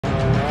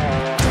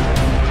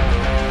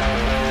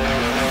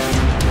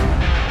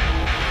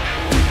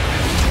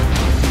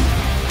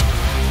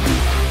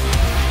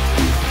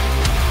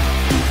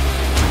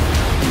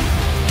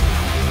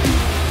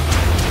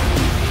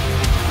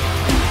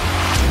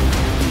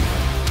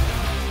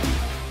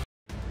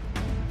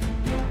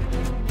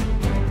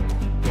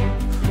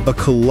A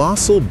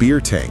colossal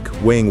beer tank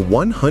weighing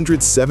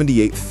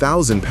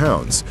 178,000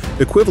 pounds,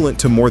 equivalent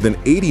to more than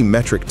 80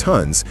 metric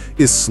tons,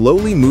 is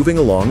slowly moving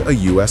along a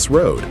U.S.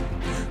 road.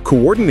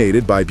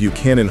 Coordinated by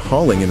Buchanan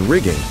Hauling and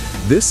Rigging,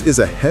 this is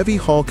a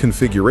heavy-haul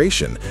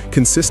configuration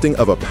consisting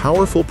of a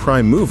powerful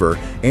prime mover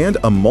and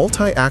a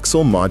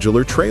multi-axle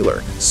modular trailer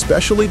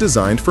specially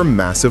designed for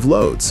massive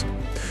loads.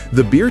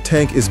 The beer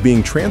tank is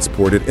being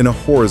transported in a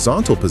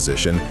horizontal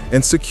position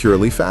and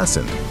securely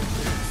fastened.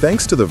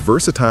 Thanks to the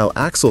versatile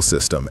axle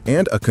system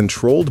and a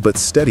controlled but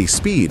steady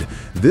speed,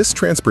 this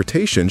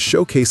transportation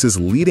showcases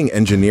leading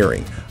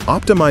engineering,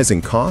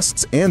 optimizing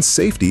costs and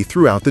safety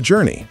throughout the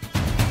journey.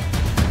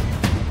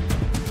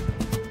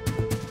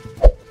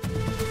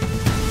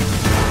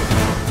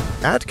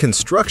 At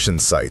construction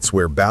sites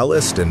where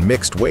ballast and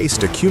mixed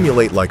waste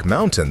accumulate like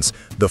mountains,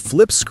 the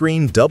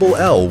flip-screen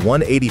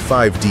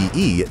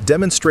LL185DE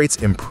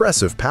demonstrates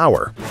impressive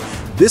power.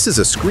 This is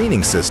a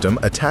screening system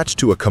attached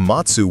to a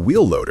Komatsu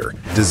wheel loader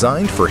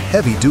designed for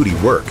heavy-duty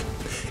work.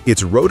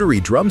 Its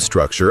rotary drum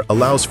structure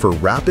allows for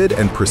rapid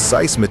and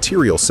precise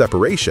material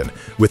separation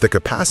with a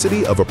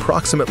capacity of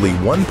approximately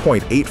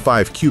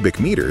 1.85 cubic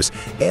meters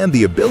and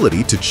the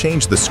ability to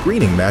change the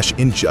screening mesh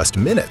in just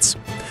minutes.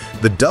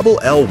 The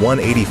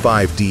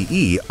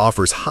LL185DE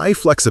offers high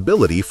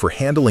flexibility for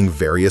handling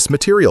various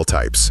material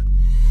types.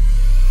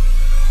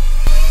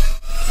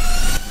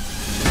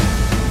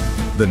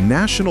 The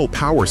national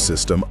power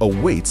system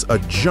awaits a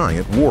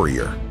giant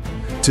warrior.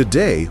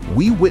 Today,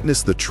 we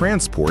witness the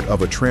transport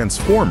of a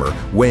transformer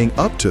weighing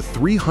up to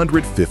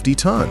 350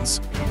 tons,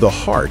 the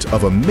heart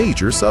of a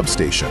major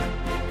substation.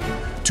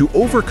 To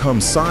overcome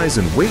size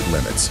and weight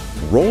limits,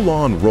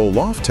 roll-on,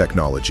 roll-off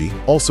technology,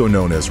 also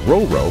known as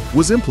RO-RO,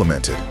 was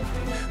implemented.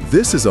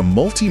 This is a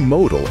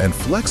multimodal and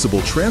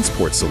flexible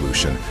transport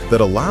solution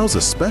that allows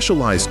a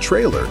specialized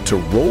trailer to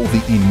roll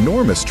the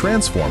enormous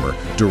transformer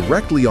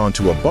directly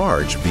onto a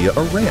barge via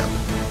a ramp,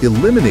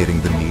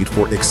 eliminating the need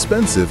for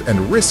expensive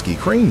and risky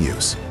crane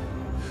use.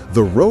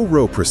 The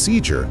RO-RO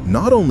procedure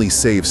not only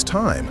saves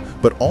time,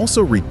 but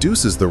also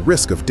reduces the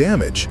risk of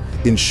damage,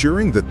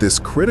 ensuring that this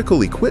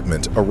critical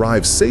equipment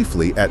arrives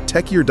safely at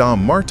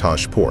Tekirdağ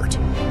Martaş port.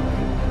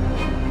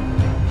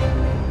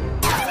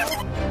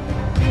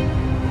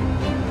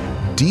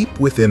 Deep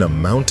within a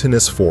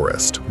mountainous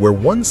forest, where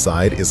one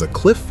side is a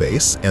cliff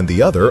face and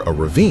the other a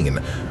ravine,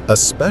 a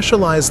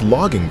specialized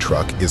logging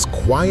truck is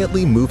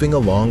quietly moving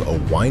along a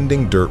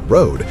winding dirt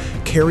road,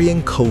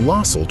 carrying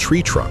colossal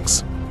tree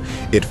trunks.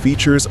 It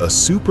features a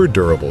super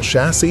durable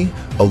chassis,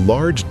 a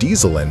large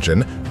diesel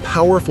engine,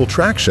 powerful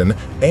traction,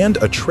 and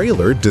a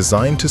trailer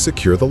designed to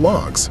secure the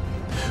logs.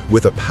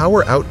 With a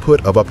power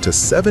output of up to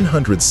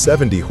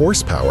 770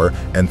 horsepower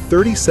and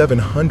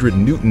 3,700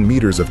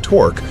 Newton-meters of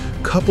torque,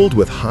 coupled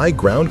with high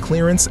ground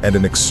clearance and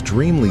an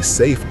extremely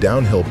safe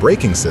downhill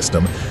braking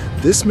system,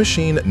 this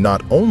machine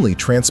not only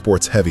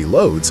transports heavy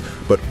loads,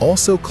 but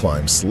also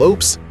climbs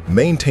slopes,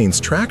 maintains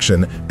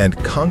traction, and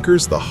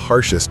conquers the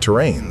harshest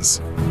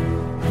terrains.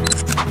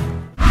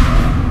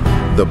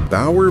 The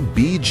Bauer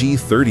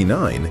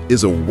BG39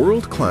 is a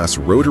world-class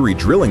rotary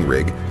drilling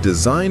rig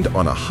designed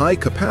on a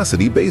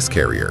high-capacity base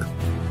carrier.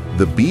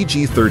 The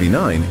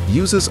BG39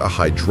 uses a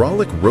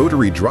hydraulic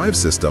rotary drive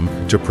system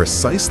to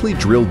precisely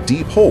drill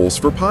deep holes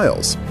for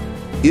piles.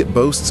 It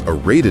boasts a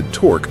rated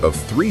torque of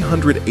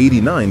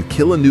 389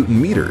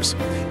 kilonewton-meters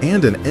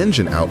and an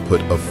engine output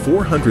of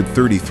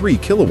 433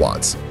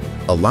 kilowatts,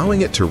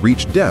 allowing it to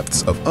reach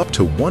depths of up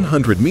to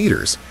 100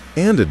 meters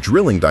and a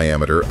drilling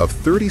diameter of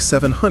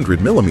 3,700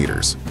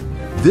 millimeters.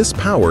 This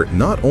power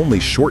not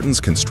only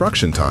shortens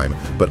construction time,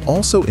 but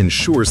also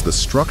ensures the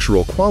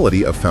structural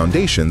quality of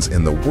foundations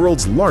in the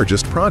world's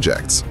largest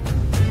projects.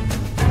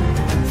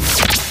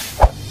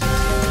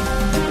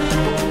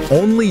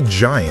 Only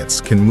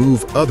giants can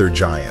move other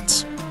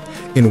giants.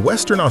 In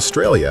Western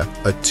Australia,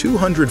 a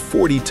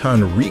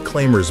 240-ton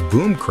reclaimer's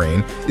boom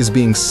crane is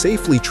being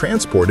safely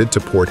transported to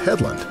Port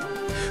Hedland.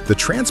 The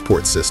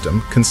transport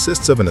system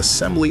consists of an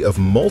assembly of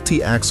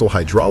multi-axle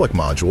hydraulic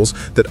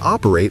modules that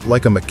operate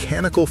like a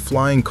mechanical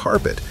flying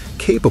carpet,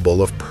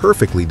 capable of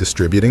perfectly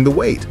distributing the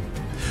weight.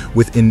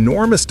 With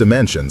enormous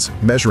dimensions,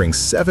 measuring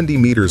 70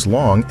 meters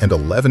long and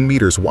 11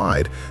 meters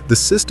wide, the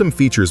system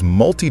features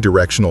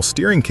multi-directional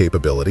steering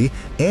capability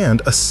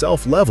and a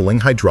self-leveling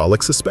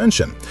hydraulic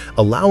suspension,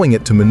 allowing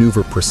it to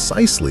maneuver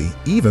precisely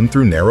even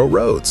through narrow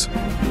roads.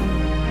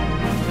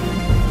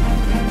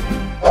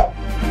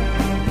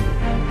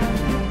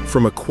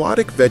 From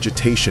aquatic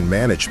vegetation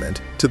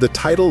management to the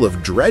title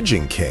of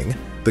dredging king,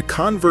 the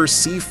Kenworth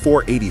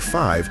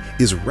C485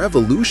 is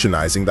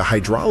revolutionizing the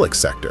hydraulic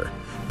sector,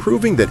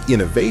 proving that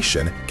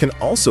innovation can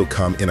also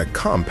come in a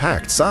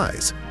compact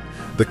size.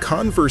 The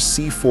Kenworth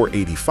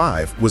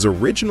C485 was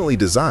originally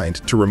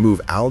designed to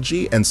remove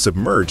algae and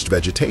submerged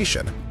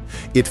vegetation.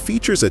 It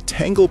features a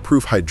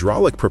tangle-proof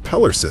hydraulic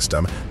propeller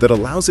system that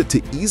allows it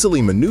to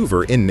easily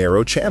maneuver in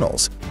narrow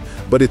channels.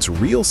 But its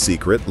real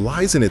secret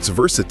lies in its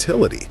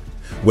versatility.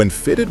 When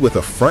fitted with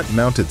a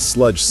front-mounted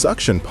sludge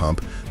suction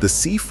pump, the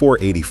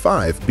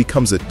C485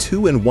 becomes a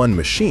two-in-one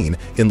machine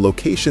in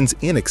locations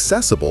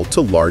inaccessible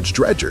to large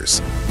dredgers.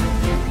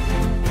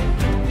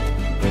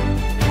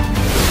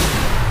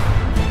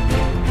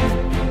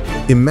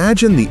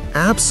 Imagine the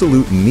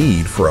absolute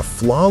need for a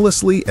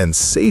flawlessly and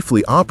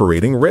safely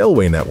operating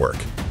railway network.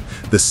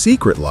 The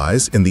secret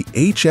lies in the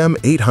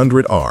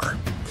HM800R.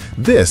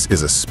 This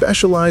is a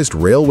specialized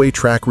railway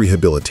track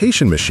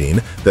rehabilitation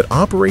machine that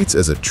operates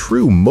as a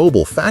true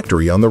mobile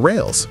factory on the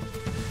rails.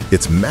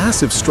 Its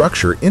massive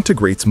structure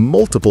integrates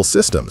multiple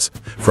systems,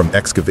 from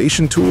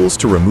excavation tools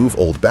to remove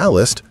old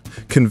ballast,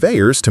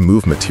 conveyors to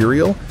move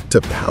material, to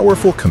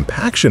powerful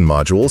compaction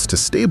modules to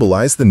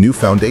stabilize the new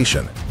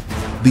foundation.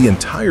 The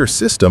entire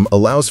system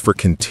allows for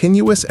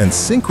continuous and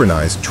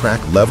synchronized track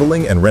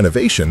leveling and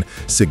renovation,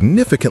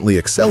 significantly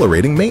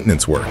accelerating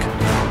maintenance work.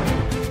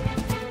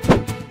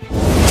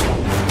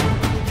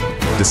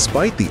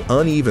 Despite the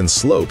uneven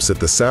slopes at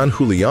the San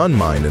Julian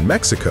mine in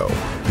Mexico,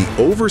 the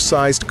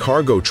oversized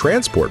cargo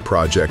transport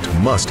project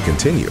must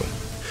continue.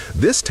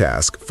 This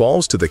task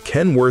falls to the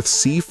Kenworth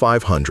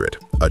C500,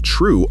 a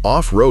true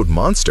off-road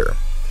monster.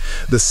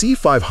 The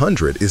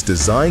C500 is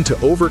designed to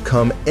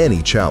overcome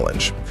any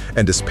challenge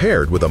and is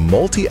paired with a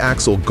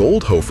multi-axle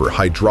Goldhofer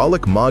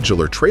hydraulic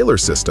modular trailer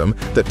system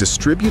that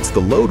distributes the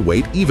load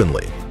weight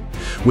evenly.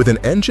 With an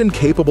engine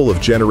capable of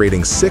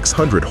generating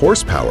 600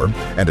 horsepower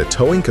and a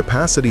towing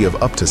capacity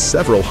of up to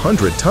several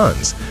hundred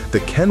tons, the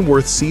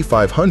Kenworth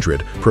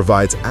C500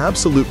 provides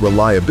absolute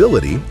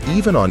reliability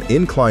even on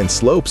inclined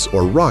slopes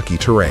or rocky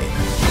terrain.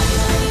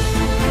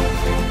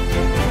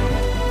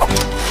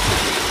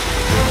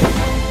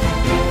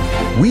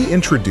 We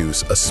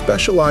introduce a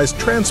specialized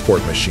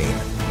transport machine,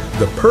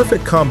 the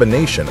perfect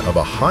combination of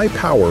a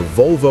high-power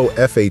Volvo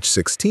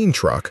FH16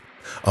 truck,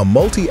 a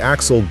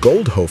multi-axle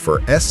Goldhofer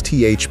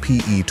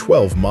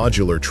STHPE12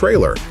 modular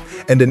trailer,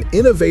 and an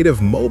innovative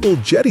mobile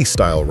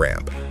jetty-style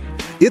ramp.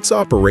 Its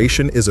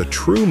operation is a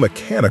true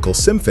mechanical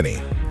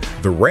symphony.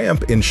 The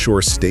ramp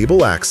ensures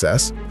stable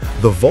access,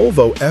 the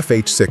Volvo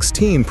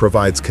FH16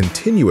 provides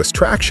continuous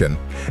traction,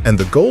 and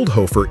the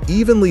Goldhofer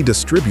evenly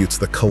distributes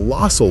the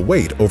colossal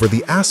weight over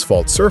the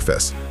asphalt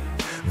surface.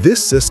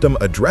 This system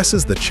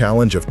addresses the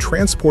challenge of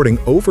transporting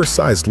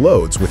oversized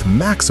loads with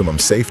maximum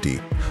safety,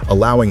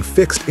 allowing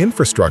fixed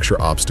infrastructure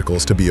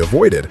obstacles to be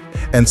avoided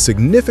and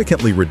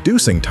significantly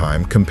reducing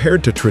time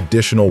compared to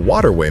traditional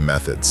waterway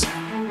methods.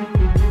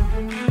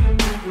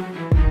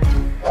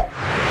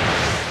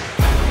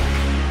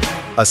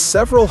 A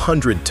several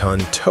hundred-ton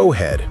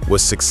towhead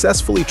was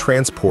successfully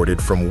transported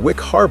from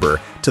Wick Harbor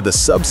to the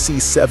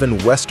Subsea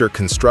 7 Wester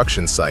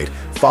construction site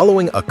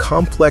following a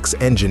complex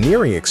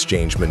engineering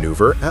exchange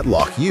maneuver at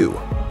Loch Ewe.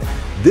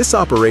 This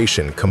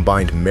operation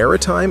combined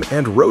maritime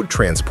and road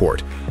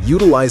transport,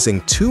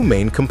 utilizing two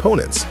main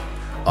components: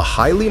 a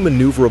highly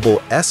maneuverable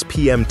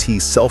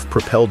SPMT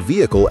self-propelled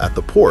vehicle at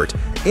the port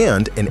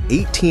and an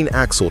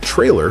 18-axle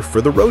trailer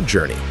for the road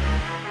journey.